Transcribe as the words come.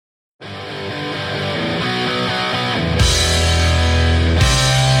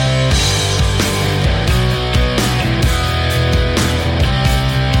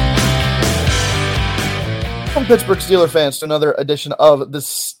Welcome, Pittsburgh Steelers fans, to another edition of the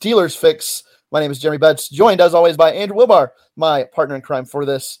Steelers Fix. My name is Jeremy Betts, joined as always by Andrew Wilbar, my partner in crime for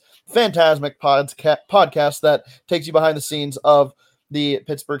this fantastic podcast that takes you behind the scenes of the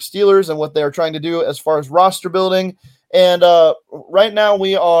Pittsburgh Steelers and what they are trying to do as far as roster building. And right now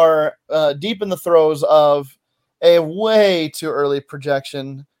we are deep in the throes of a way too early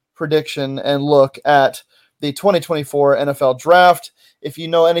prediction and look at the 2024 NFL Draft. If you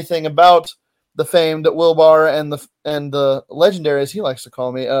know anything about the famed Wilbar and the legendary, as he likes to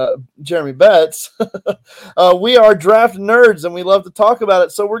call me, Jeremy Betts, we are draft nerds and we love to talk about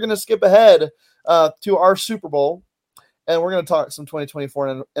it. So we're going to skip ahead to our Super Bowl, and we're going to talk some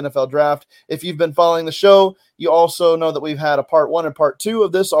 2024 NFL Draft. If you've been following the show, you also know that we've had a part 1 and part 2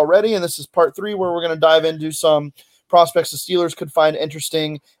 of this already, and this is part 3 where we're going to dive into some prospects the Steelers could find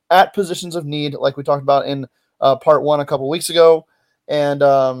interesting at positions of need, like we talked about in part 1 a couple weeks ago.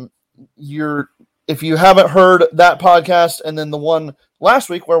 And if you haven't heard that podcast and then the one last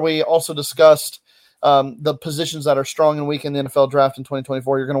week where we also discussed the positions that are strong and weak in the NFL Draft in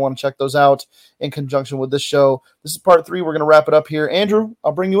 2024, you're going to want to check those out in conjunction with this show. This is part 3. We're going to wrap it up here. Andrew,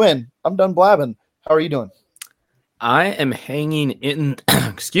 I'll bring you in. I'm done blabbing. How are you doing? I am hanging in.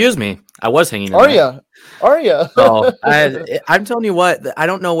 Excuse me. I was hanging in. Are you? So I'm telling you what, I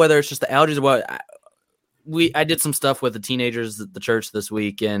don't know whether it's just the allergies or what. I did some stuff with the teenagers at the church this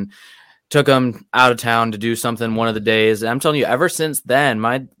week and took them out of town to do something one of the days. And I'm telling you, ever since then,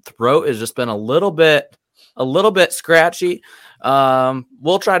 my throat has just been a little bit scratchy.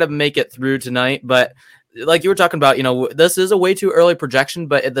 We'll try to make it through tonight, but like you were talking about, this is a way too early projection,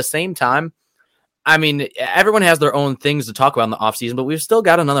 but at the same time, I mean, everyone has their own things to talk about in the offseason, but we've still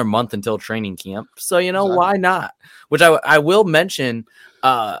got another month until training camp. So, exactly. Why not? Which I will mention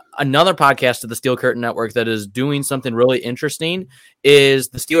another podcast of the Steel Curtain Network that is doing something really interesting is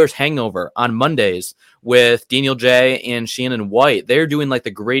the Steelers Hangover on Mondays with Daniel J. and Shannon White. They're doing like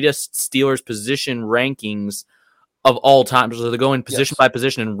the greatest Steelers position rankings of all time. So they're going position by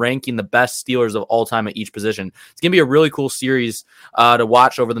position and ranking the best Steelers of all time at each position. It's going to be a really cool series to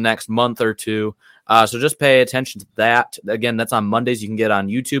watch over the next month or two. So just pay attention to that. Again, that's on Mondays. You can get on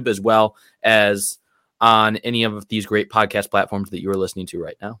YouTube as well as on any of these great podcast platforms that you are listening to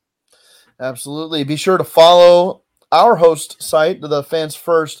right now. Absolutely. Be sure to follow our host site, the Fans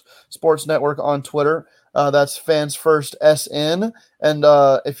First Sports Network, on Twitter. That's Fans First SN. And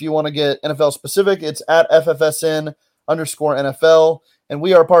if you want to get NFL specific, it's at FFSN_NFL. And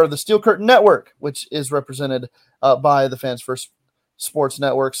we are part of the Steel Curtain Network, which is represented by the Fans First Sports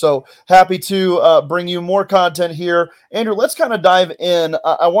Network. So happy to bring you more content here. Andrew, let's kind of dive in.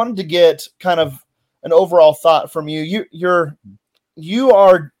 I wanted to get kind of an overall thought from you. You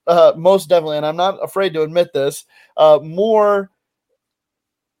are most definitely, and I'm not afraid to admit this, more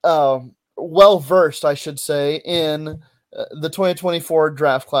well-versed, I should say, in the 2024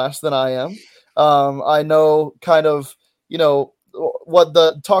 draft class than I am. I know kind of, what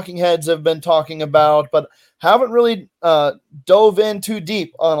the talking heads have been talking about, but haven't really dove in too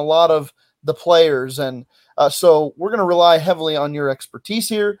deep on a lot of the players. And so we're going to rely heavily on your expertise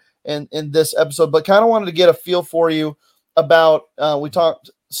here in this episode, but kind of wanted to get a feel for you about, we talked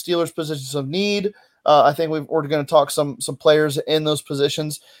Steelers positions of need. I think we're going to talk some players in those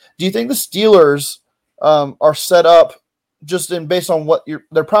positions. Do you think the Steelers are set up just based on what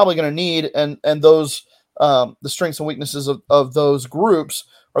they're probably going to need and those the strengths and weaknesses of those groups?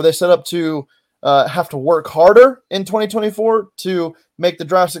 Are they set up to have to work harder in 2024 to make the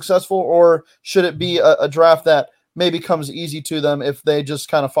draft successful, or should it be a draft that maybe comes easy to them if they just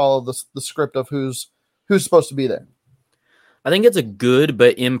kind of follow the script of who's supposed to be there? I think it's a good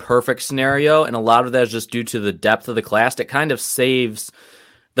but imperfect scenario, and a lot of that is just due to the depth of the class. It kind of saves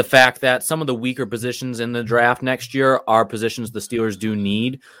the fact that some of the weaker positions in the draft next year are positions the Steelers do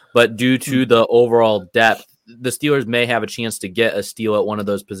need, but due to the overall depth, the Steelers may have a chance to get a steal at one of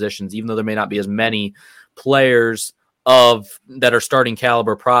those positions, even though there may not be as many players that are starting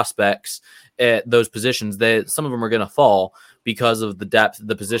caliber prospects at those positions. Some of them are going to fall because of the depth of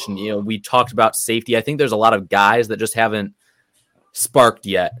the position. We talked about safety. I think there's a lot of guys that just haven't sparked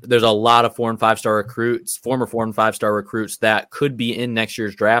yet. There's a lot of 4 and 5 star recruits, former 4 and 5 star recruits that could be in next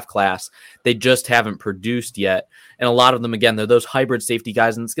year's draft class. They just haven't produced yet. And a lot of them, again, they're those hybrid safety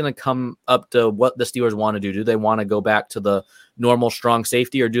guys, and it's going to come up to what the Steelers want to do. Do they want to go back to the normal strong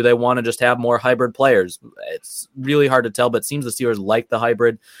safety, or do they want to just have more hybrid players? It's really hard to tell, but it seems the Steelers like the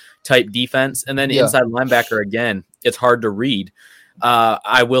hybrid type defense. And then inside linebacker, again, it's hard to read.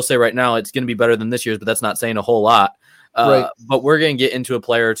 I will say right now it's going to be better than this year's, but that's not saying a whole lot. Right. But we're going to get into a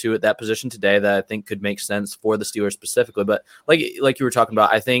player or two at that position today that I think could make sense for the Steelers specifically. But like you were talking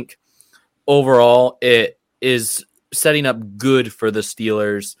about, I think overall is setting up good for the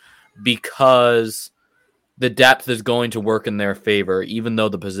Steelers because the depth is going to work in their favor, even though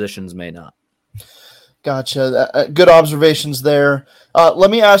the positions may not. Gotcha. Good observations there. Let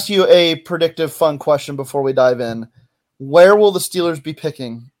me ask you a predictive fun question before we dive in. Where will the Steelers be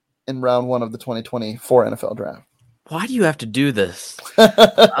picking in round 1 of the 2024 NFL draft? Why do you have to do this?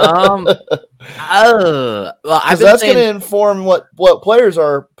 Well, because that's going to inform what players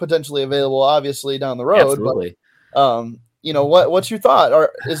are potentially available, obviously down the road. Absolutely. But, what's your thought?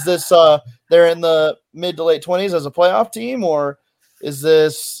 Or is this they're in the mid to late 20s as a playoff team, or is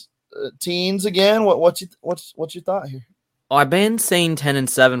this teens again? What's your thought here? Well, I've been saying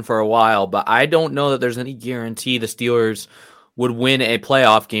 10-7 for a while, but I don't know that there's any guarantee the Steelers would win a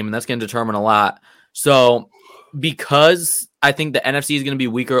playoff game, and that's going to determine a lot. So, because I think the NFC is going to be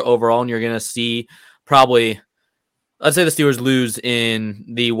weaker overall, and you're going to see probably, let's say the Steelers lose in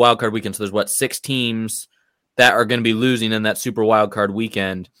the wild card weekend. So there's 6 teams that are going to be losing in that super wild card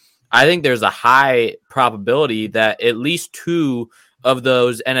weekend. I think there's a high probability that at least 2 of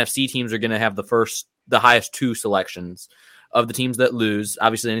those NFC teams are going to have the highest 2 selections of the teams that lose.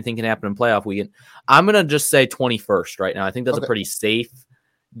 Obviously, anything can happen in playoff weekend. I'm going to just say 21st right now. I think that's a pretty safe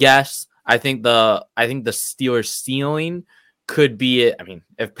guess. I think the Steelers ceiling could be,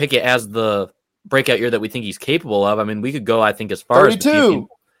 if Pickett has the breakout year that we think he's capable of, we could go, I think, as far 32.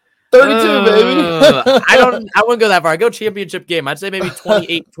 as 32, baby. I wouldn't go that far. I go championship game. I'd say maybe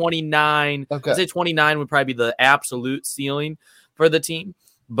 28, 29. Okay. I'd say 29 would probably be the absolute ceiling for the team.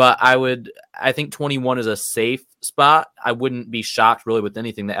 But I think 21 is a safe spot. I wouldn't be shocked really with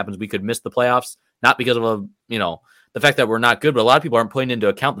anything that happens. We could miss the playoffs, not because of the fact that we're not good, but a lot of people aren't putting into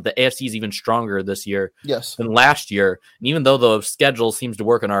account that the AFC is even stronger this year than last year. And even though the schedule seems to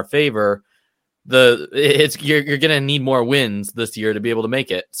work in our favor, you're going to need more wins this year to be able to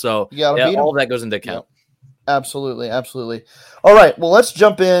make it. So all of that goes into account. Yep. Absolutely. All right. Well, let's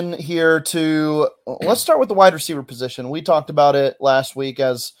jump in here let's start with the wide receiver position. We talked about it last week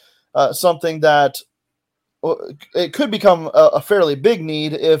as something that it could become a fairly big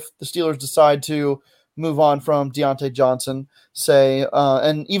need if the Steelers decide to move on from Deontay Johnson, say,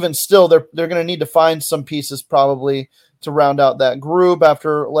 and even still, they're going to need to find some pieces probably to round out that group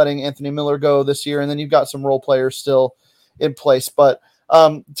after letting Anthony Miller go this year, and then you've got some role players still in place. But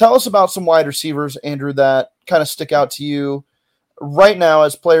tell us about some wide receivers, Andrew, that kind of stick out to you right now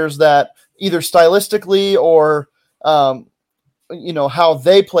as players that either stylistically or how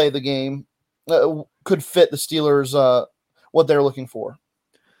they play the game could fit the Steelers what they're looking for.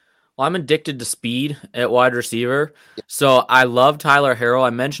 Well, I'm addicted to speed at wide receiver. So I love Tyler Harrell. I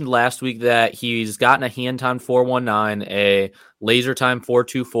mentioned last week that he's gotten a hand time 4.19, a laser time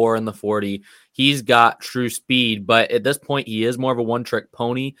 4.24 in the 40. He's got true speed, but at this point, he is more of a one-trick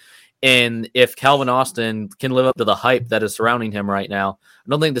pony. And if Calvin Austin can live up to the hype that is surrounding him right now, I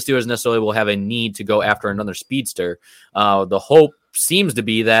don't think the Steelers necessarily will have a need to go after another speedster. The hope seems to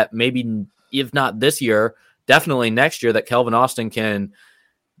be that maybe, if not this year, definitely next year, that Calvin Austin can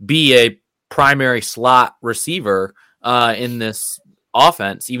be a primary slot receiver in this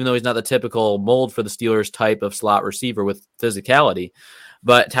offense, even though he's not the typical mold for the Steelers type of slot receiver with physicality.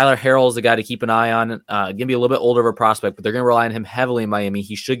 But Tyler Harrell is the guy to keep an eye on. Going to be a little bit older of a prospect, but they're going to rely on him heavily in Miami.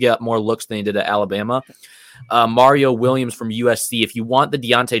 He should get more looks than he did at Alabama. Mario Williams from USC, if you want the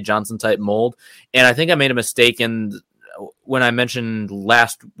Deontay Johnson type mold, and I think I made a mistake when I mentioned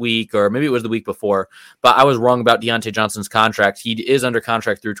last week, or maybe it was the week before, but I was wrong about Deontay Johnson's contract. He is under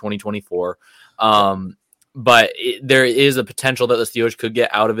contract through 2024. But there is a potential that the Steelers could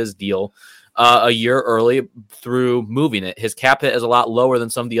get out of his deal a year early through moving it. His cap hit is a lot lower than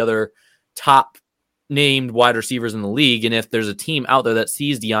some of the other top named wide receivers in the league. And if there's a team out there that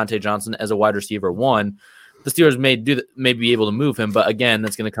sees Deontay Johnson as a wide receiver 1, the Steelers may be able to move him. But again,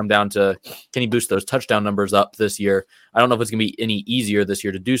 that's going to come down to, can he boost those touchdown numbers up this year? I don't know if it's going to be any easier this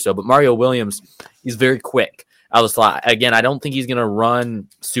year to do so, but Mario Williams, he's very quick out of the slot. Again, I don't think he's going to run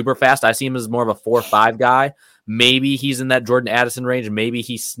super fast. I see him as more of a 4.5 guy. Maybe he's in that Jordan Addison range. Maybe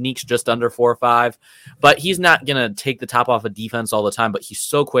he sneaks just under 4.5, but he's not going to take the top off of defense all the time, but he's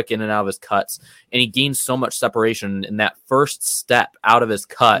so quick in and out of his cuts, and he gains so much separation in that first step out of his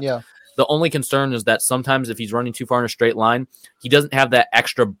cut. Yeah. The only concern is that sometimes if he's running too far in a straight line, he doesn't have that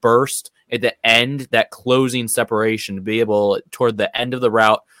extra burst at the end, that closing separation to be able, toward the end of the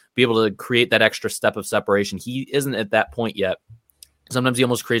route, be able to create that extra step of separation. He isn't at that point yet. Sometimes he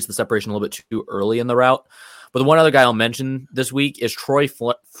almost creates the separation a little bit too early in the route. But the one other guy I'll mention this week is Troy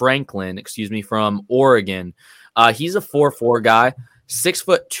Franklin, from Oregon. He's a 4.4 guy,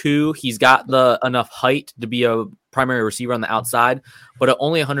 6'2". He's got enough height to be a primary receiver on the outside, but at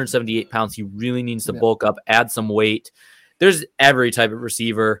only 178 pounds, he really needs to bulk up, add some weight. There's every type of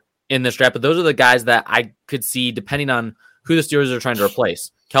receiver in this draft, but those are the guys that I could see depending on who the Steelers are trying to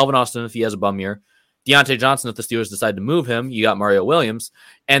replace. Calvin Austin, if he has a bum year. Deontay Johnson, if the Steelers decide to move him. You got Mario Williams.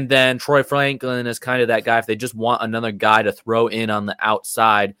 And then Troy Franklin is kind of that guy if they just want another guy to throw in on the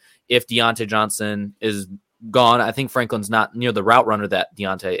outside if Deontay Johnson is gone. I think Franklin's not near the route runner that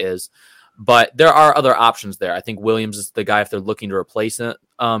Deontay is. But there are other options there. I think Williams is the guy if they're looking to replace it.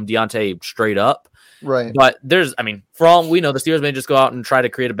 Deontay straight up. Right. But for all we know, the Steelers may just go out and try to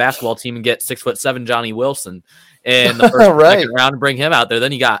create a basketball team and get 6'7" Johnny Wilson in the first second round and bring him out there.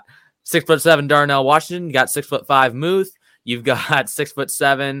 Then you got 6'7" Darnell Washington. You got 6'5" Muth. You've got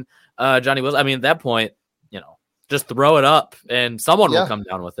 6'7" Johnny Wilson. I mean, at that point, just throw it up and someone will come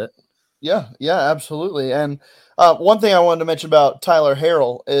down with it. Yeah, absolutely. And one thing I wanted to mention about Tyler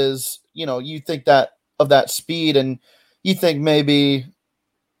Harrell is, you think that of that speed and you think maybe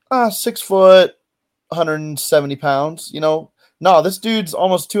 6 foot, 170 pounds, no, this dude's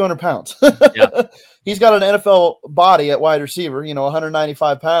almost 200 pounds. Yeah. He's got an NFL body at wide receiver,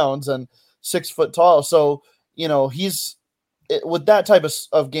 195 pounds and 6 foot tall. So, he's with that type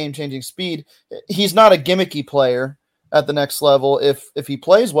of game-changing speed, he's not a gimmicky player at the next level. If he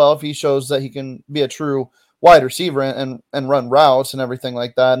plays well, if he shows that he can be a true wide receiver and run routes and everything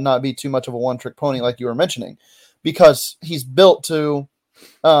like that and not be too much of a one-trick pony like you were mentioning, because he's built to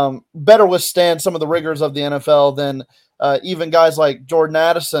better withstand some of the rigors of the NFL than even guys like Jordan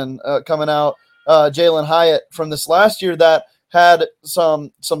Addison coming out, Jalen Hyatt from this last year that had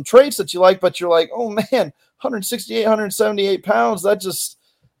some traits that you like, but you're like, oh man, 168, 178 pounds. That just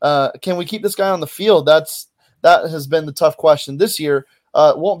can we keep this guy on the field? That has been the tough question this year.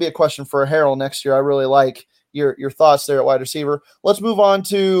 It won't be a question for Harrell next year. I really like your thoughts there at wide receiver. Let's move on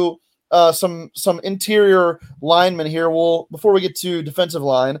to some interior linemen here. Before we get to defensive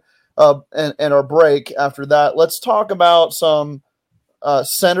line and our break after that, let's talk about some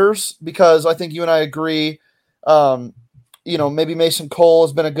centers, because I think you and I agree. Maybe Mason Cole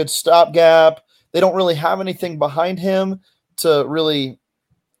has been a good stopgap. They don't really have anything behind him to really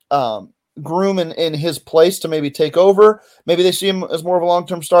groom in his place to maybe take over. Maybe they see him as more of a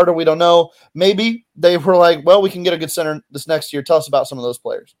long-term starter. We don't know. Maybe they were like, well, we can get a good center this next year. Tell us about some of those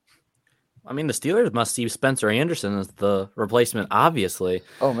players. I mean, the Steelers must see Spencer Anderson as the replacement, obviously.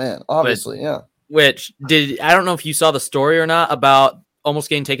 Oh, man. Obviously, yeah. I don't know if you saw the story or not about almost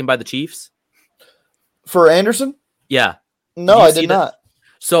getting taken by the Chiefs. For Anderson? Yeah. No, I did not.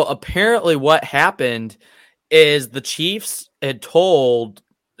 So apparently what happened is the Chiefs had told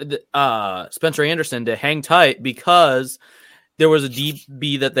Spencer Anderson to hang tight because there was a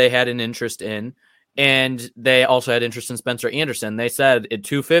DB that they had an interest in, and they also had interest in Spencer Anderson. They said at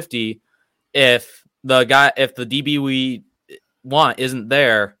 250, if the DB we want isn't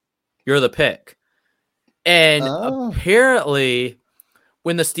there, you're the pick. And apparently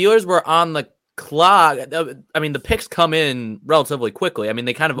when the Steelers were on the clock, I mean, the picks come in relatively quickly. I mean,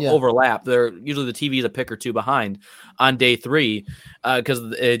 they kind of overlap. They're usually the TV is a pick or two behind on day 3 because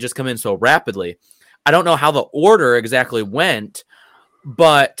it just come in so rapidly. I don't know how the order exactly went,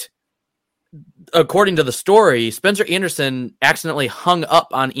 but according to the story, Spencer Anderson accidentally hung up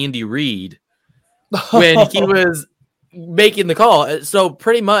on Andy Reid when he was making the call. So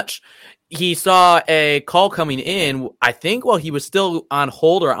pretty much he saw a call coming in, I think, while he was still on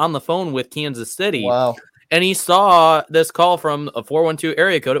hold or on the phone with Kansas City. Wow. And he saw this call from a 412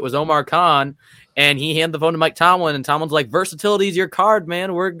 area code. It was Omar Khan, and he handed the phone to Mike Tomlin, and Tomlin's like, versatility is your card,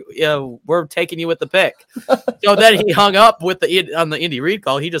 man. We're taking you with the pick. So then he hung up on the Andy Reid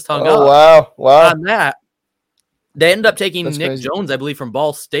call. He just hung up on that. They ended up taking Nick crazy. Jones, I believe, from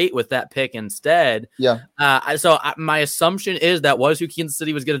Ball State with that pick instead. Yeah. So my assumption is that was who Kansas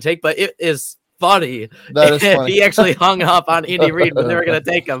City was going to take, but it is funny. That is funny. He actually hung up on Andy Reid when they were going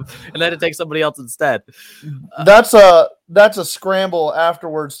to take him, and then to take somebody else instead. That's a scramble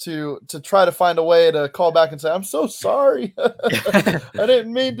afterwards to try to find a way to call back and say, I'm so sorry. I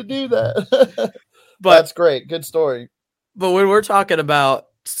didn't mean to do that. But that's great. Good story. But when we're talking about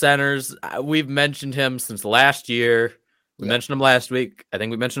centers, we've mentioned him since last year. We mentioned him last week. I think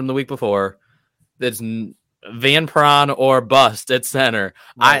we mentioned him the week before. It's Van Pran or bust at center.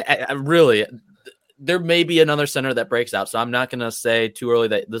 Right. I really, there may be another center that breaks out. So I'm not going to say too early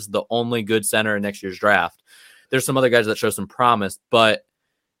that this is the only good center in next year's draft. There's some other guys that show some promise, but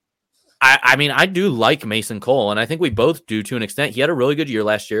I mean, I do like Mason Cole, and I think we both do to an extent. He had a really good year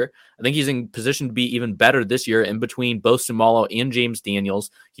last year. I think he's in position to be even better this year in between both Sumalo and James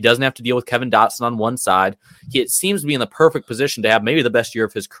Daniels. He doesn't have to deal with Kevin Dotson on one side. It seems to be in the perfect position to have maybe the best year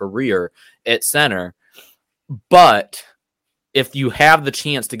of his career at center. But if you have the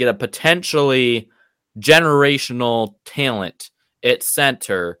chance to get a potentially generational talent at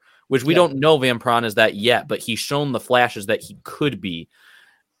center, which we don't know Van Pran is that yet, but he's shown the flashes that he could be.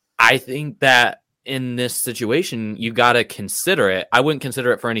 I think that in this situation, you got to consider it. I wouldn't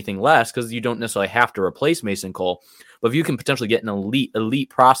consider it for anything less because you don't necessarily have to replace Mason Cole. But if you can potentially get an elite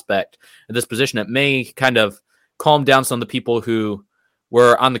prospect at this position, it may kind of calm down some of the people who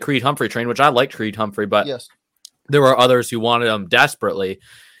were on the Creed Humphrey train, which I liked Creed Humphrey, but there were others who wanted him desperately,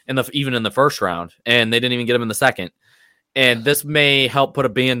 even in the first round, and they didn't even get him in the second. And this may help put a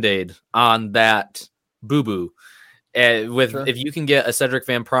Band-Aid on that boo-boo. If you can get a Cedric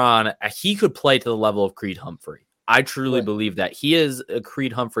Van Pran, he could play to the level of Creed Humphrey. I truly believe that he is a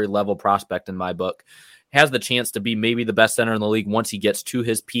Creed Humphrey level prospect in my book. Has the chance to be maybe the best center in the league once he gets to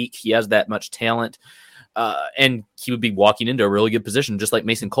his peak. He has that much talent, and he would be walking into a really good position, just like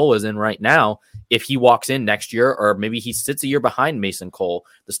Mason Cole is in right now. If he walks in next year, or maybe he sits a year behind Mason Cole,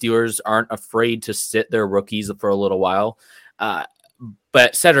 the Steelers aren't afraid to sit their rookies for a little while.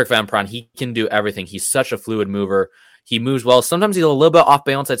 But Cedric Van Pran, he can do everything. He's such a fluid mover. He moves well. Sometimes he's a little bit off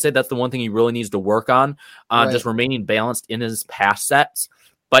balance. I'd say that's the one thing he really needs to work on, just remaining balanced in his pass sets.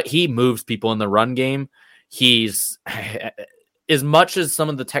 But he moves people in the run game. He's, as much as some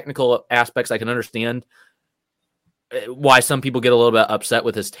of the technical aspects I can understand why some people get a little bit upset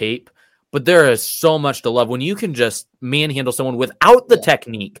with his tape, but there is so much to love when you can just manhandle someone without the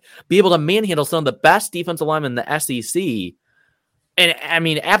technique, be able to manhandle some of the best defensive linemen in the SEC. And I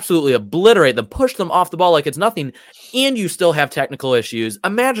mean, absolutely obliterate them, push them off the ball like it's nothing, and you still have technical issues.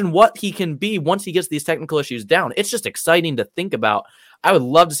 Imagine what he can be once he gets these technical issues down. It's just exciting to think about. I would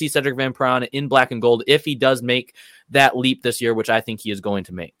love to see Cedric Van Pran in black and gold if he does make that leap this year, which I think he is going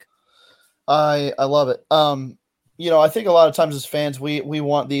to make. I love it. I think a lot of times as fans, we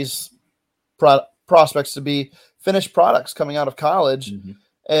want these prospects to be finished products coming out of college,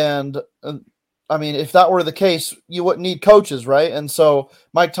 and I mean, if that were the case, you wouldn't need coaches, right? And so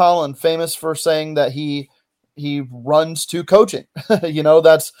Mike Tomlin, famous for saying that he runs to coaching.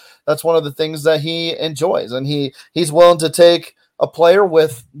 That's one of the things that he enjoys, and he's willing to take a player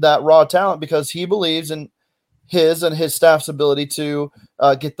with that raw talent because he believes in his and his staff's ability to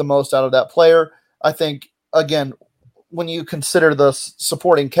get the most out of that player. I think, again, when you consider the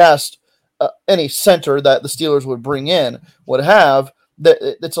supporting cast, any center that the Steelers would bring in would have, that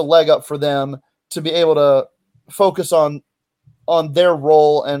it's a leg up for them to be able to focus on their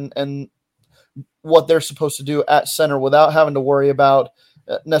role and what they're supposed to do at center without having to worry about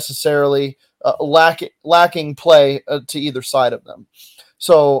necessarily lacking play to either side of them.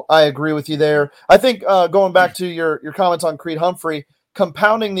 So I agree with you there. I think going back to your comments on Creed Humphrey,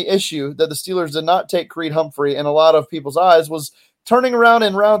 compounding the issue that the Steelers did not take Creed Humphrey in a lot of people's eyes was turning around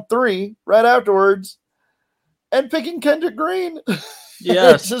in round 3 right afterwards and picking Kendrick Green.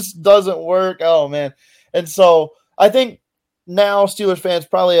 Yes. It just doesn't work. Oh, man. And so I think now Steelers fans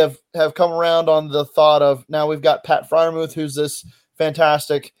probably have come around on the thought of now we've got Pat Freiermuth, who's this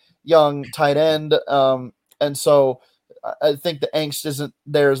fantastic young tight end. And so I think the angst isn't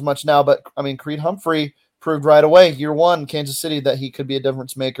there as much now. But, I mean, Creed Humphrey proved right away, year one, Kansas City, that he could be a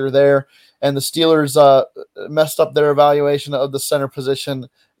difference maker there. And the Steelers messed up their evaluation of the center position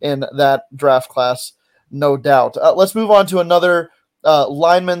in that draft class, no doubt. Let's move on to another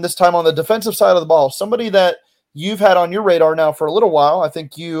lineman, this time on the defensive side of the ball, somebody that you've had on your radar now for a little while. I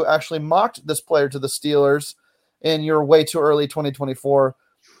think you actually mocked this player to the Steelers in your way too early 2024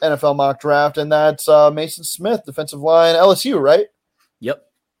 NFL mock draft, and that's Mason Smith, defensive line, LSU, right?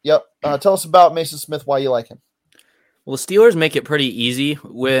 Yep. Tell us about Mason Smith, why you like him. Well, the Steelers make it pretty easy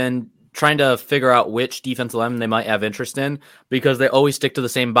when trying to figure out which defensive lineman they might have interest in because they always stick to the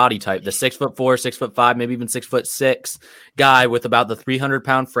same body type, the 6'4", 6'5", maybe even 6'6" guy with about the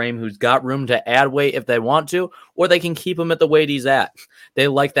 300-pound frame who's got room to add weight if they want to, or they can keep him at the weight he's at. They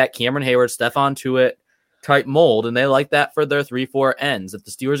like that Cameron Hayward, Stephon Tuitt type mold, and they like that for their 3-4 ends. If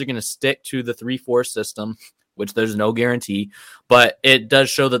the Steelers are going to stick to the 3-4 system, which there's no guarantee, but it does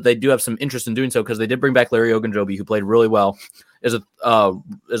show that they do have some interest in doing so because they did bring back Larry Ogunjobi, who played really well as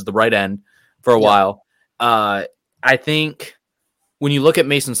the right end for a while. I think when you look at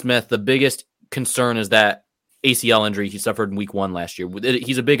Mason Smith, the biggest concern is that ACL injury he suffered in week 1 last year.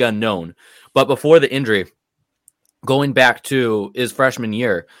 He's a big unknown, but before the injury, going back to his freshman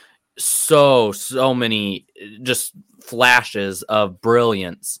year, so many just flashes of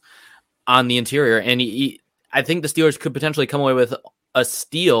brilliance. on the interior. And I think the Steelers could potentially come away with a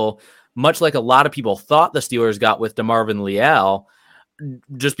steal, much like a lot of people thought the Steelers got with DeMarvin Leal,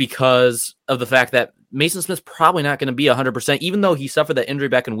 just because of the fact that Mason Smith's probably not going to be 100%, even though he suffered that injury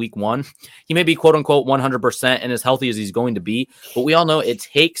back in week 1. He may be quote unquote 100% and as healthy as he's going to be, but we all know it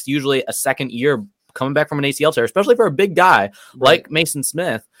takes usually a second year coming back from an ACL tear, especially for a big guy like Mason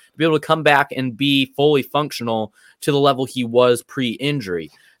Smith, to be able to come back and be fully functional to the level he was pre-injury.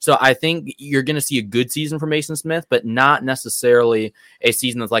 So I think you're going to see a good season for Mason Smith, but not necessarily a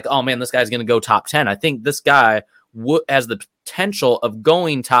season that's like, oh man, this guy's going to go top 10. I think this guy has the potential of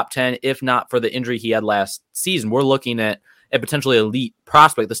going top 10, if not for the injury he had last season. We're looking at a potentially elite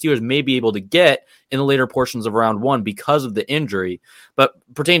prospect the Steelers may be able to get in the later portions of round 1 because of the injury. But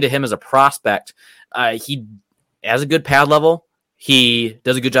pertaining to him as a prospect, he has a good pad level. He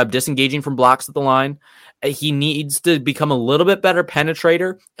does a good job disengaging from blocks at the line. He needs to become a little bit better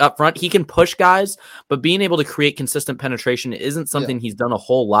penetrator up front. He can push guys, but being able to create consistent penetration isn't something he's done a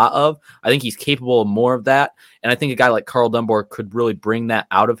whole lot of. I think he's capable of more of that. And I think a guy like Carl Dunbar could really bring that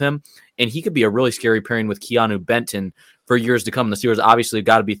out of him. And he could be a really scary pairing with Keanu Benton for years to come. The Steelers obviously have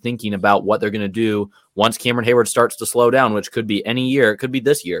got to be thinking about what they're going to do once Cameron Hayward starts to slow down, which could be any year. It could be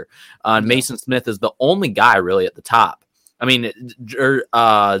this year. Mason Smith is the only guy really at the top. I mean,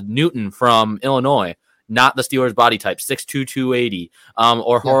 Newton from Illinois, not the Steelers body type, 6'2", 280,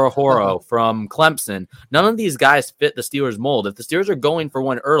 or Horo from Clemson. None of these guys fit the Steelers mold. If the Steelers are going for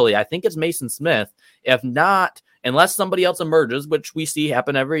one early, I think it's Mason Smith. If not, unless somebody else emerges, which we see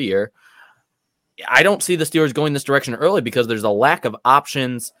happen every year, I don't see the Steelers going this direction early because there's a lack of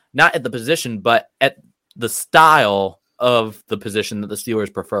options, not at the position, but at the style of the position that the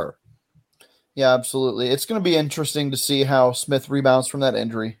Steelers prefer. Yeah, absolutely. It's going to be interesting to see how Smith rebounds from that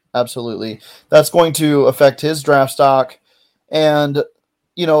injury. Absolutely. That's going to affect his draft stock. And,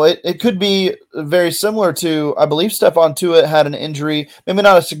 you know, it could be very similar to, I believe Stephon Tuitt had an injury, maybe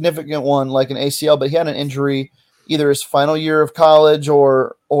not a significant one like an ACL, but he had an injury either his final year of college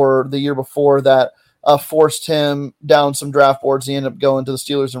or the year before that forced him down some draft boards. He ended up going to the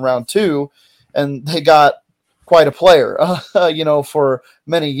Steelers in round 2, and they got quite a player, for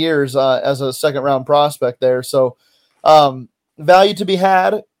many years as a second-round prospect there. So value to be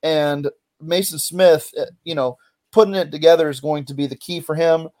had, and Mason Smith, putting it together is going to be the key for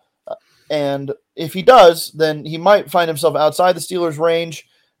him. And if he does, then he might find himself outside the Steelers' range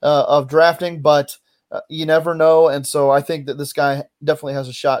of drafting, but you never know. And so I think that this guy definitely has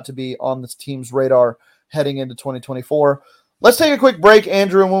a shot to be on this team's radar heading into 2024. Let's take a quick break,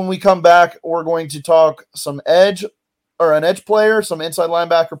 Andrew, and when we come back, we're going to talk some an edge player, some inside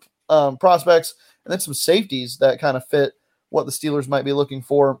linebacker prospects, and then some safeties that kind of fit what the Steelers might be looking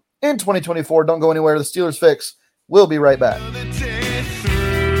for in 2024. Don't go anywhere. The Steelers Fix. We'll be right back.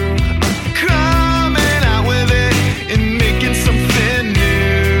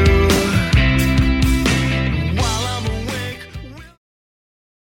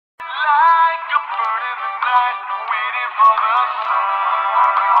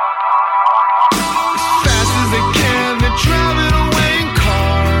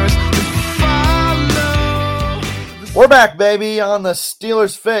 We're back, baby, on the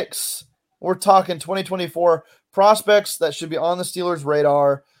Steelers Fix. We're talking 2024 prospects that should be on the Steelers'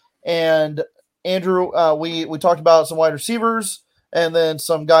 radar. And Andrew, we talked about some wide receivers and then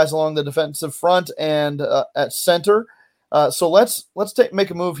some guys along the defensive front and at center. So let's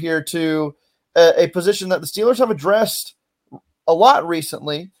make a move here to a position that the Steelers have addressed a lot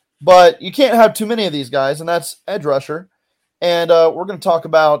recently, but you can't have too many of these guys, and that's edge rusher. And we're going to talk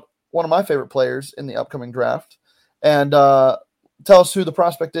about one of my favorite players in the upcoming draft. And tell us who the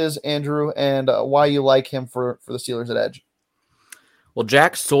prospect is, Andrew, and why you like him for the Steelers at edge. Well,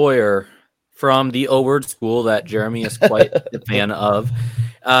 Jack Sawyer from the O-word school that Jeremy is quite a fan of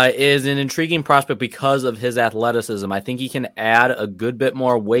is an intriguing prospect because of his athleticism. I think he can add a good bit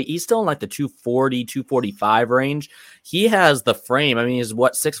more weight. He's still in like the 240, 245 range. He has the frame. I mean, he's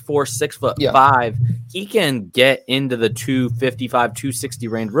 6'4", 6'5". Yeah. He can get into the 255, 260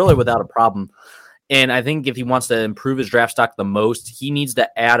 range really without a problem. And I think if he wants to improve his draft stock the most, he needs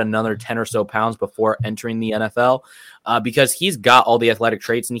to add another 10 or so pounds before entering the NFL because he's got all the athletic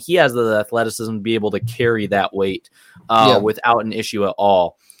traits and he has the athleticism to be able to carry that weight without an issue at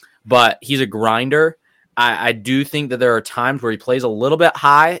all. But he's a grinder. I do think that there are times where he plays a little bit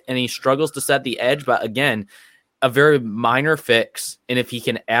high and he struggles to set the edge. But again, a very minor fix. And if he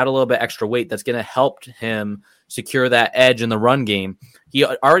can add a little bit extra weight, that's going to help him secure that edge in the run game. He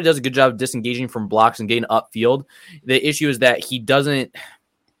already does a good job of disengaging from blocks and getting upfield. The issue is that he doesn't.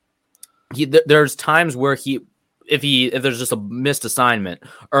 There's times where if there's just a missed assignment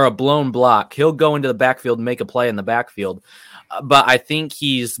or a blown block, he'll go into the backfield and make a play in the backfield. But I think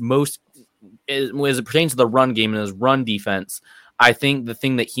he's most, as it pertains to the run game and his run defense, I think the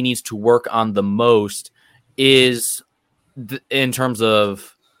thing that he needs to work on the most is in terms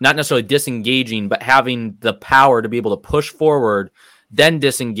of not necessarily disengaging, but having the power to be able to push forward, then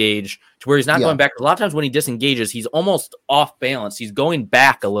disengage to where he's not going back. A lot of times when he disengages, he's almost off balance. He's going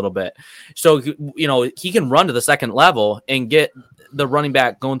back a little bit. So, he can run to the second level and get the running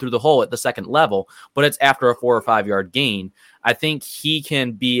back going through the hole at the second level, but it's after a 4 or 5 yard gain. I think he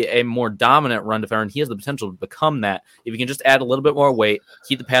can be a more dominant run defender, and he has the potential to become that. If he can just add a little bit more weight,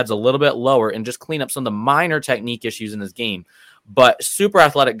 keep the pads a little bit lower, and just clean up some of the minor technique issues in his game. But super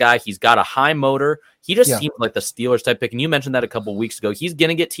athletic guy. He's got a high motor. He just seems like the Steelers type pick. And you mentioned that a couple weeks ago. He's going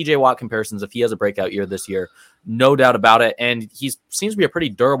to get TJ Watt comparisons if he has a breakout year this year. No doubt about it. And he seems to be a pretty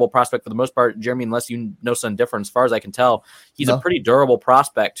durable prospect for the most part. Jeremy, unless you know something different, as far as I can tell, he's a pretty durable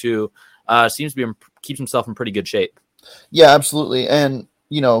prospect too. Seems to be keeps himself in pretty good shape. Yeah, absolutely. And,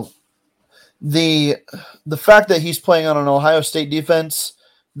 the fact that he's playing on an Ohio State defense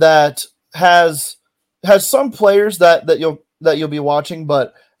that has some players that you'll be watching,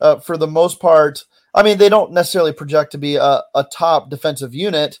 but for the most part, I mean, they don't necessarily project to be a top defensive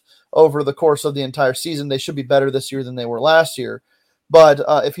unit over the course of the entire season. They should be better this year than they were last year. But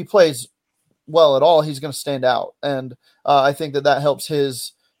if he plays well at all, he's going to stand out. And I think that helps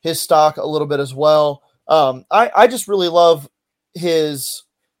his stock a little bit as well. I just really love his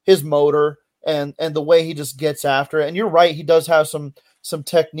motor and the way he just gets after it. And you're right, he does have some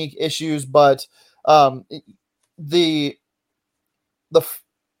technique issues, but the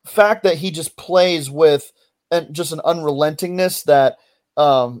fact that he just plays with just an unrelentingness that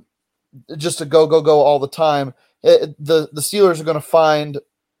just to go all the time, the Steelers are going to find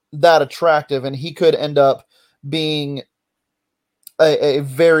that attractive, and he could end up being a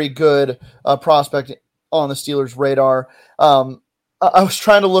very good prospect on the Steelers' radar. I was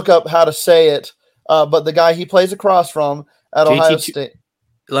trying to look up how to say it, but the guy he plays across from at Ohio State.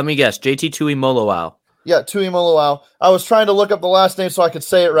 Let me guess, JT Tuimoloau. Yeah, Tuimoloau. I was trying to look up the last name so I could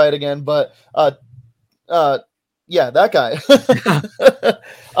say it right again, but yeah, that guy.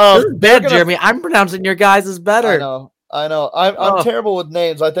 This is bad, Jeremy. I'm pronouncing your guys is better. I know. I'm terrible with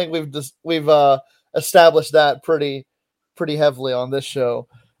names. I think we've established that pretty heavily on this show.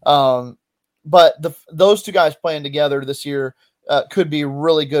 But those two guys playing together this year could be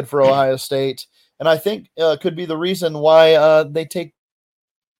really good for Ohio State, and I think could be the reason why they take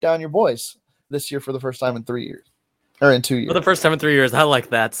down your boys this year for the first time in 3 years. Or in 2 years. For the first time in 3 years. I like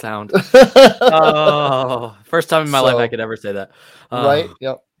that sound. First time in my life I could ever say that. Right?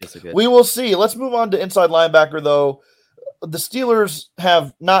 Yep. We will see. Let's move on to inside linebacker, though. The Steelers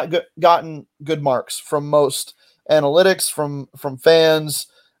have not gotten good marks from most analytics, from fans,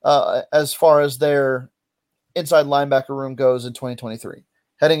 as far as their inside linebacker room goes in 2023.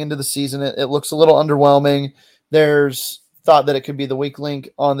 Heading into the season, it looks a little underwhelming. There's thought that it could be the weak link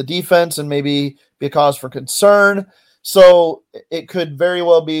on the defense and maybe be a cause for concern. So it could very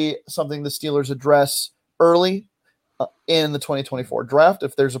well be something the Steelers address early in the 2024 draft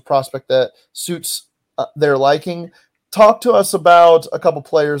if there's a prospect that suits their liking. Talk to us about a couple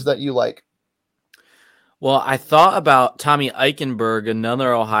players that you like. Well, I thought about Tommy Eichenberg,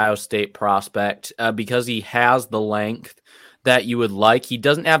 another Ohio State prospect, because he has the length that you would like. He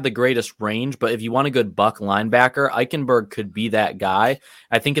doesn't have the greatest range, but if you want a good buck linebacker, Eichenberg could be that guy.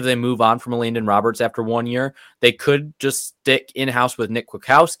 I think if they move on from Landon Roberts after 1 year, they could just stick in-house with Nick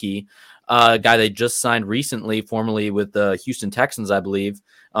Kwiatkowski, a guy they just signed recently, formerly with the Houston Texans, I believe.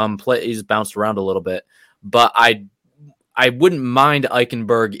 He's bounced around a little bit. But I wouldn't mind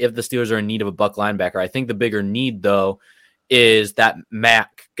Eichenberg if the Steelers are in need of a buck linebacker. I think the bigger need, though, is that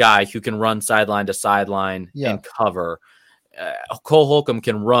Mac guy who can run sideline to sideline and cover. Cole Holcomb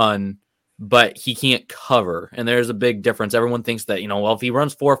can run, but he can't cover, and there's a big difference. Everyone thinks that, well, if he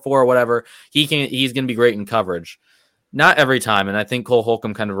runs 4.4 or whatever, he's going to be great in coverage. Not every time, and I think Cole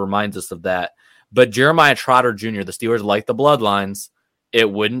Holcomb kind of reminds us of that. But Jeremiah Trotter Jr., the Steelers like the bloodlines. It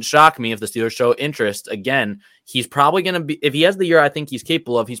wouldn't shock me if the Steelers show interest. Again, he's probably going to be, if he has the year I think he's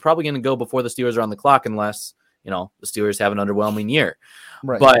capable of, he's probably going to go before the Steelers are on the clock unless, the Steelers have an underwhelming year.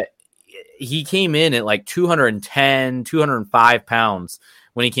 Right. But he came in at like 210, 205 pounds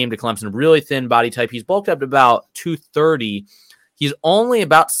when he came to Clemson. Really thin body type. He's bulked up to about 230. He's only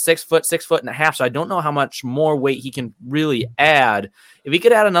about 6 foot, 6.5 feet. So I don't know how much more weight he can really add. If he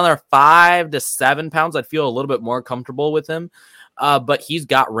could add another 5 to 7 pounds, I'd feel a little bit more comfortable with him. but he's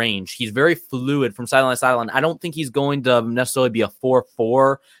got range. He's very fluid from sideline to sideline. I don't think he's going to necessarily be a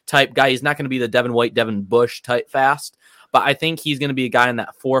 4-4 type guy. He's not going to be the Devin White, Devin Bush type fast, but I think he's going to be a guy in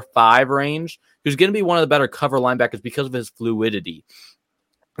that 4-5 range who's going to be one of the better cover linebackers because of his fluidity.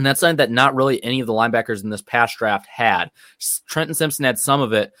 And that's something that not really any of the linebackers in this past draft had. Trenton Simpson had some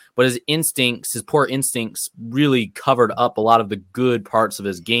of it, but his poor instincts really covered up a lot of the good parts of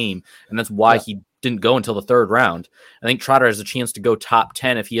his game. And that's why he didn't go until the third round. I think Trotter has a chance to go top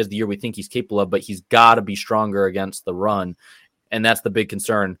 10 if he has the year we think he's capable of, but he's got to be stronger against the run. And that's the big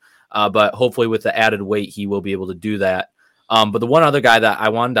concern. But hopefully with the added weight, he will be able to do that. But the one other guy that I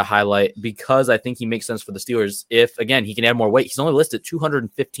wanted to highlight, because I think he makes sense for the Steelers, if, again, he can add more weight. He's only listed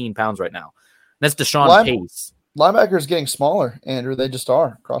 215 pounds right now. That's Deshaun Pace. Linebackers getting smaller, Andrew. They just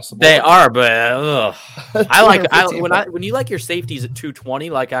are across the board. They are, but when you like your safeties at 220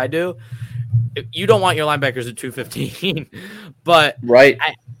 like I do, you don't want your linebackers at 215. But right.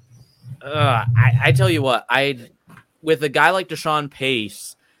 I tell you what, with a guy like Deshaun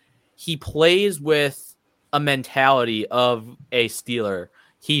Pace, he plays with a mentality of a Steeler.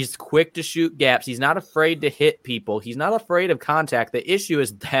 He's quick to shoot gaps. He's not afraid to hit people. He's not afraid of contact. The issue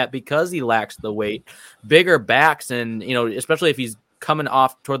is that because he lacks the weight, bigger backs, and especially if he's coming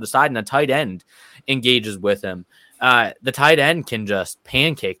off toward the side and a tight end engages with him, the tight end can just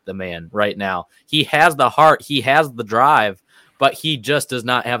pancake the man right now. He has the heart, he has the drive, but he just does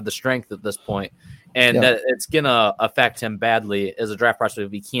not have the strength at this point. And that it's going to affect him badly as a draft prospect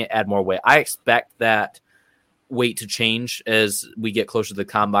if he can't add more weight. I expect that weight to change as we get closer to the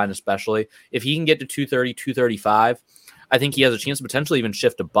combine, especially if he can get to 230, 235. I think he has a chance to potentially even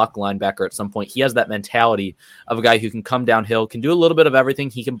shift to buck linebacker at some point. He has that mentality of a guy who can come downhill, can do a little bit of everything.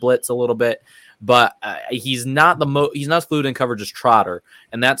 He can blitz a little bit, but he's not he's not as fluid in coverage as Trotter,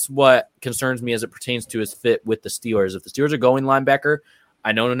 and that's what concerns me as it pertains to his fit with the Steelers. If the Steelers are going linebacker,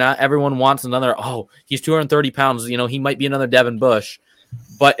 I know not everyone wants another. Oh, he's 230 pounds. He might be another Devin Bush.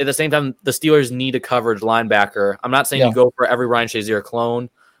 But at the same time, the Steelers need a coverage linebacker. I'm not saying you go for every Ryan Shazier clone,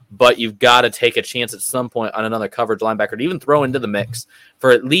 but you've got to take a chance at some point on another coverage linebacker to even throw into the mix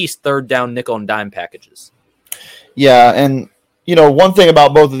for at least third down nickel and dime packages. Yeah, and one thing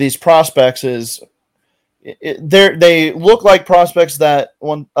about both of these prospects is they look like prospects that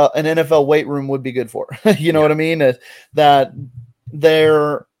an NFL weight room would be good for. You know what I mean? That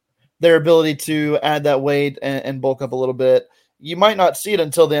their ability to add that weight and bulk up a little bit. You might not see it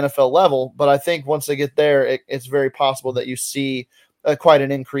until the NFL level, but I think once they get there, it's very possible that you see quite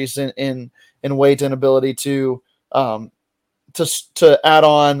an increase in weight and ability to add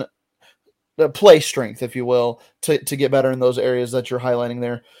on the play strength, if you will, to get better in those areas that you're highlighting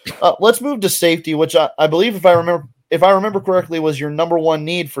there. Let's move to safety, which I believe, if I remember correctly, was your number one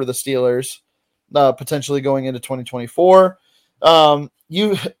need for the Steelers, potentially going into 2024.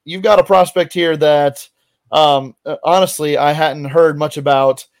 You've got a prospect here that. Honestly, I hadn't heard much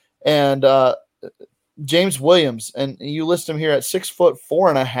about, and James Williams, and you list him here at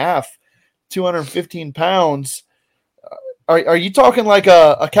 6'4.5", 215 pounds. Are you talking like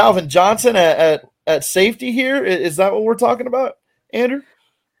a Calvin Johnson at safety here? Is that what we're talking about, Andrew?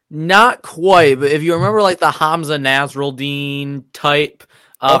 Not quite, but if you remember, like the Hamza Nasruddin type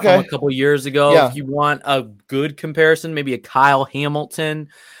from a couple years ago, if you want a good comparison, maybe a Kyle Hamilton.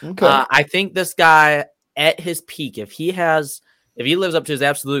 I think this guy, at his peak, if he lives up to his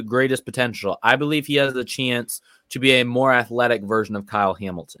absolute greatest potential, I believe he has the chance to be a more athletic version of Kyle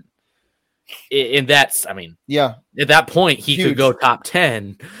Hamilton. And that's, at that point, he could go top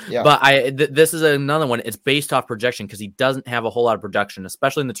 10. Yeah. But this is another one. It's based off projection because he doesn't have a whole lot of production,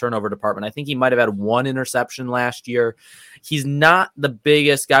 especially in the turnover department. I think he might have had one interception last year. He's not the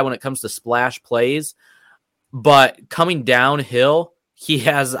biggest guy when it comes to splash plays, but coming downhill, he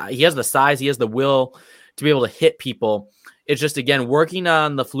has the size, he has the will to be able to hit people. It's just, again, working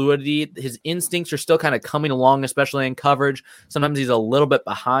on the fluidity. His instincts are still kind of coming along, especially in coverage. Sometimes he's a little bit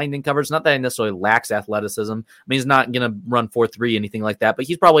behind in coverage. Not that he necessarily lacks athleticism. He's not going to run 4.3, anything like that. But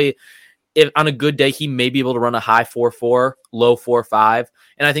he's probably, on a good day, he may be able to run a high 4.4, low 4.5.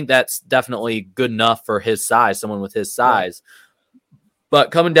 And I think that's definitely good enough for his size, someone with his size.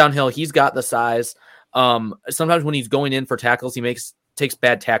 But coming downhill, he's got the size. Sometimes when he's going in for tackles, he takes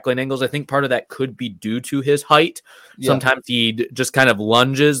bad tackling angles. I think part of that could be due to his height. Sometimes he just kind of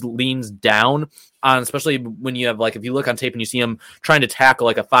lunges, leans down on, especially when you have, like, if you look on tape and you see him trying to tackle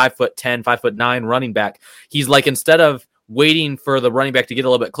like a 5'10", 5'9" running back, he's like, instead of waiting for the running back to get a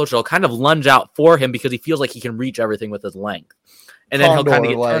little bit closer, he'll kind of lunge out for him because he feels like he can reach everything with his length. And then he'll kind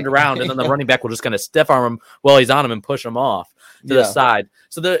of get turned around, and then the running back will just kind of stiff arm him while he's on him and push him off to the side.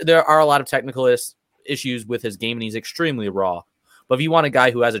 So there are a lot of technical issues with his game, and he's extremely raw. But if you want a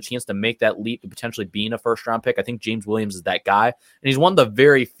guy who has a chance to make that leap to potentially being a first-round pick, I think James Williams is that guy. And he's one of the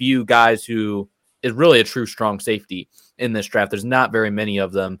very few guys who is really a true strong safety in this draft. There's not very many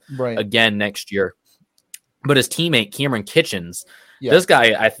of them again next year. But his teammate, Cameron Kitchens, this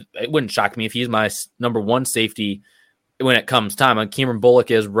guy, it wouldn't shock me if he's my number one safety when it comes time. Cameron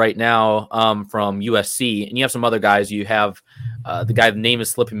Bullock is right now from USC, and you have some other guys. You have the guy, the name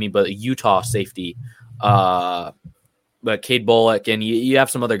is slipping me, but a Utah safety, but Cade Bullock, and you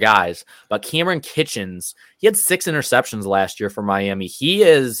have some other guys. But Cameron Kitchens, he had 6 interceptions last year for Miami. He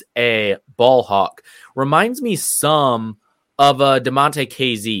is a ball hawk. Reminds me some of a DeMonte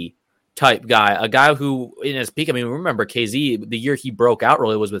KZ type guy, a guy who in his peak, I mean, remember KZ, the year he broke out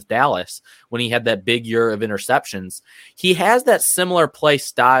really was with Dallas when he had that big year of interceptions. He has that similar play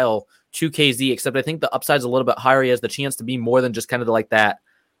style to KZ, except I think the upside's a little bit higher. He has the chance to be more than just kind of like that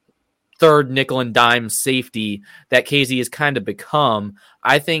third nickel and dime safety that KZ has kind of become.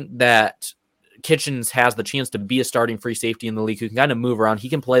 I think that Kitchens has the chance to be a starting free safety in the league who can kind of move around. He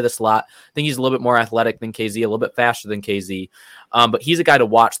can play the slot. I think he's a little bit more athletic than KZ, a little bit faster than KZ. But he's a guy to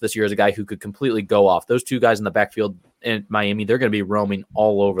watch this year as a guy who could completely go off. Those two guys in the backfield in Miami, they're going to be roaming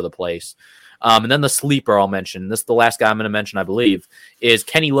all over the place. And then the sleeper I'll mention, this is the last guy I'm going to mention, I believe, is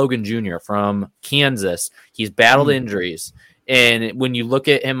Kenny Logan Jr. from Kansas. He's battled injuries. And when you look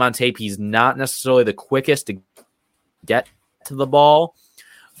at him on tape, he's not necessarily the quickest to get to the ball,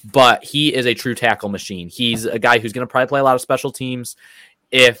 but he is a true tackle machine. He's a guy who's going to probably play a lot of special teams.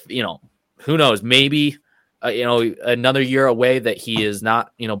 If, who knows, maybe, another year away that he is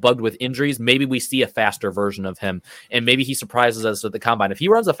not, bugged with injuries, maybe we see a faster version of him, and maybe he surprises us at the combine. If he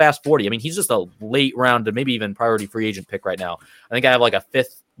runs a fast 40, I mean, he's just a late round to maybe even priority free agent pick right now. I think I have like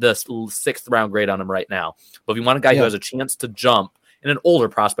the 6th round grade on him right now. But if you want a guy who has a chance to jump, and an older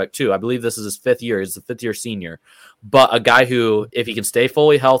prospect too, I believe this is his 5th year. He's a 5th-year senior. But a guy who, if he can stay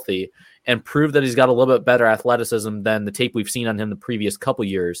fully healthy and prove that he's got a little bit better athleticism than the tape we've seen on him the previous couple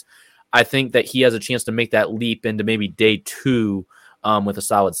years, I think that he has a chance to make that leap into maybe day 2 with a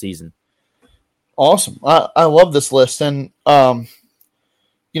solid season. Awesome. I love this list. And,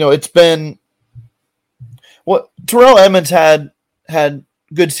 it's been what Terrell Edmunds had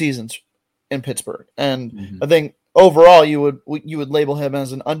good seasons in Pittsburgh. And I think overall you would label him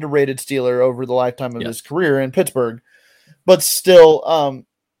as an underrated Steeler over the lifetime of his career in Pittsburgh. But still,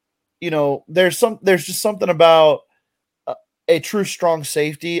 there's just something about a true strong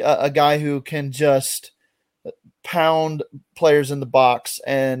safety, a guy who can just pound players in the box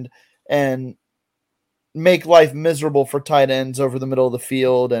and make life miserable for tight ends over the middle of the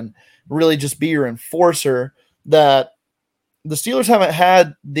field and really just be your enforcer, that the Steelers haven't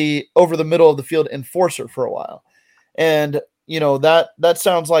had the over the middle of the field enforcer for a while. And, that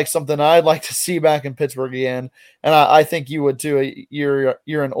sounds like something I'd like to see back in Pittsburgh again. And I think you would too. You're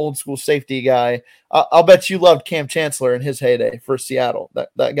an old school safety guy. I'll bet you loved Cam Chancellor in his heyday for Seattle.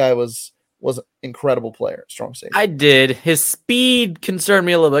 That guy was an incredible player, strong safety. I did. His speed concerned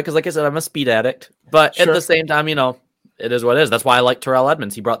me a little bit because, like I said, I'm a speed addict. But at the same time, it is what it is. That's why I like Terrell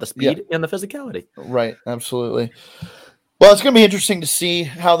Edmunds. He brought the speed and the physicality. Right, absolutely. Well, it's going to be interesting to see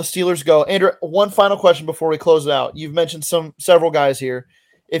how the Steelers go. Andrew, one final question before we close it out. You've mentioned several guys here.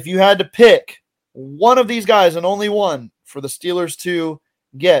 If you had to pick one of these guys and only one for the Steelers to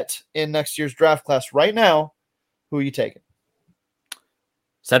get in next year's draft class right now, who are you taking?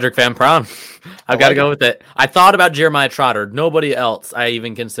 Cedric Van Pran. I've got to go with it. I thought about Jeremiah Trotter. Nobody else I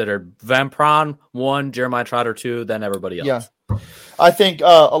even considered. Van Pran 1, Jeremiah Trotter 2, then everybody else. Yeah, I think a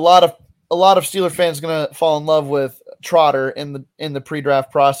lot of Steeler fans are going to fall in love with Trotter in the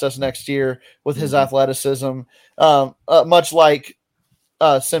pre-draft process next year with his athleticism, much like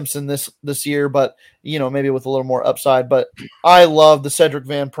Simpson this year, but maybe with a little more upside. But I love the Cedric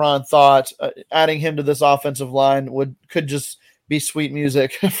Van Pran thought. Adding him to this offensive line could just be sweet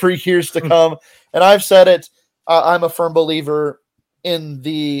music for years to come. And I've said it. I'm a firm believer in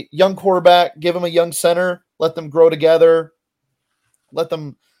the young quarterback. Give him a young center. Let them grow together. Let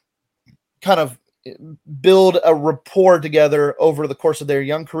them kind of build a rapport together over the course of their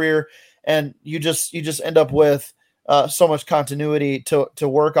young career, and you just end up with so much continuity to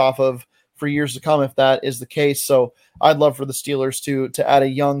work off of for years to come if that is the case. So I'd love for the Steelers to add a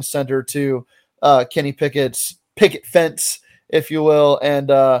young center to Kenny Pickett's picket fence, if you will, and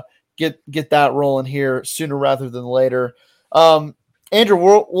get that rolling here sooner rather than later.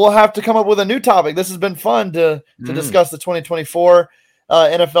 Andrew, we'll have to come up with a new topic. This has been fun to discuss the 2024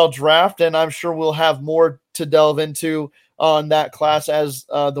 NFL draft, and I'm sure we'll have more to delve into on that class as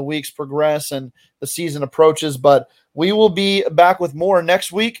the weeks progress and the season approaches. But we will be back with more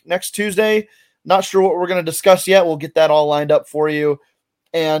next week, next Tuesday. Not sure what we're going to discuss yet. We'll get that all lined up for you.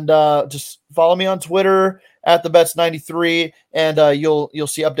 And just follow me on Twitter at thebets93, and you'll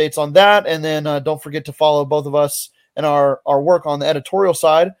see updates on that. And then don't forget to follow both of us and our work on the editorial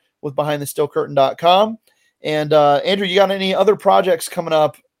side with BehindTheSteelCurtain.com. And Andrew, you got any other projects coming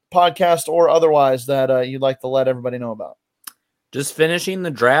up, podcast or otherwise, that you'd like to let everybody know about? Just finishing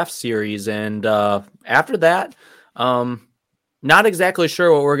the draft series, and after that, not exactly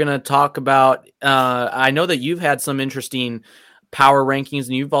sure what we're going to talk about. I know that you've had some interesting power rankings,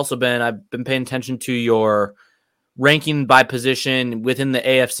 and I've been paying attention to your ranking by position within the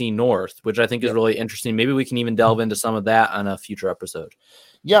AFC North, which I think is really interesting. Maybe we can even delve into some of that on a future episode.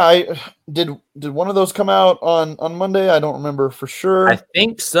 Yeah, I did one of those come out on Monday? I don't remember for sure. I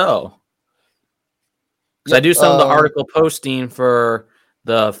think so. Because I do some of the article posting for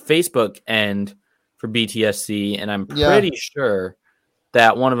the Facebook end for BTSC, and I'm pretty sure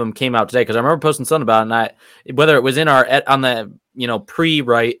that one of them came out today, because I remember posting something about it, and whether it was in on the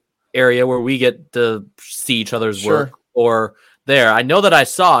pre-write area where we get to see each other's work, or there. I know that I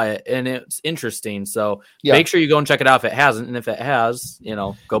saw it, and it's interesting. So make sure you go and check it out if it hasn't, and if it has,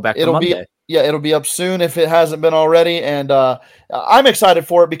 go back to Monday. It'll be up soon if it hasn't been already, and I'm excited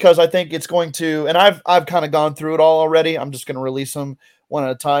for it because I think it's going to. And I've kind of gone through it all already. I'm just going to release them one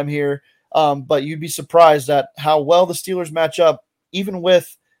at a time here. But you'd be surprised at how well the Steelers match up, even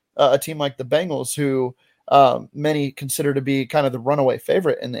with a team like the Bengals, who many consider to be kind of the runaway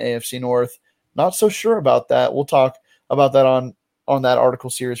favorite in the AFC North. Not so sure about that. We'll talk about that on that article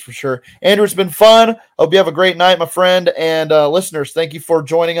series for sure. Andrew, it's been fun. Hope you have a great night, my friend. And listeners, thank you for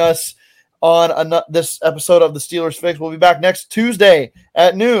joining us on this episode of the Steelers Fix. We'll be back next Tuesday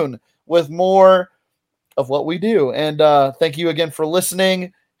at noon with more of what we do. And thank you again for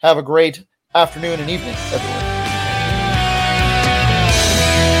listening. Have a great afternoon and evening, everyone.